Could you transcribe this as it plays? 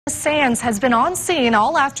Sands has been on scene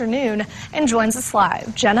all afternoon and joins us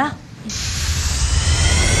live. Jenna?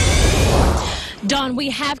 Dawn, we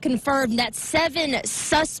have confirmed that 7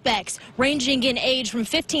 suspects ranging in age from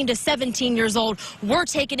 15 to 17 years old were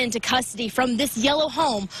taken into custody from this yellow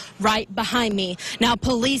home right behind me. Now,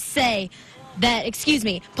 police say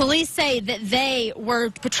that they were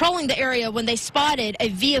patrolling the area when they spotted a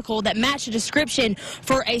vehicle that matched a description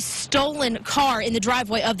for a stolen car in the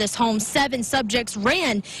driveway of this home. 7 subjects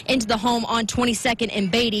ran into the home on 22nd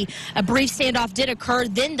and Beaty. A brief standoff did occur,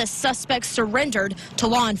 then the suspects surrendered to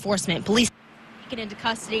law enforcement. Police taken into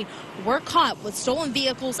custody were caught with stolen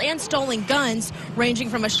vehicles and stolen guns ranging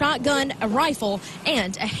from a shotgun, a rifle,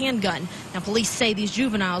 and a handgun. Now, police say these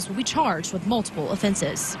juveniles will be charged with multiple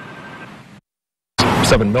offenses.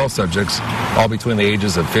 7 male subjects, all between the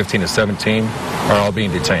ages of 15 to 17, are all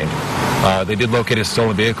being detained. They did locate a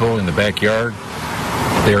stolen vehicle in the backyard.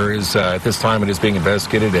 There is, at this time, it is being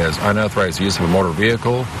investigated as unauthorized use of a motor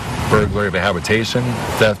vehicle, burglary of a habitation,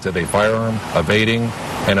 theft of a firearm, evading,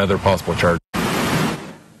 and other possible charges.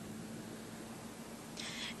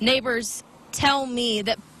 Neighbors tell me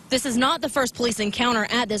that this is not the first police encounter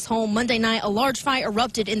at this home. Monday night, a large fight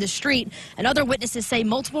erupted in the street, and other witnesses say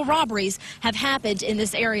multiple robberies have happened in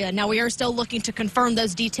this area. Now, we are still looking to confirm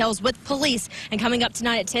those details with police, and coming up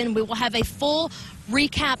tonight at 10, we will have a full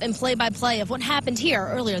recap and play-by-play of what happened here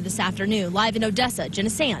earlier this afternoon. Live in Odessa, Jenna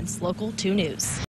Sands, Local 2 News.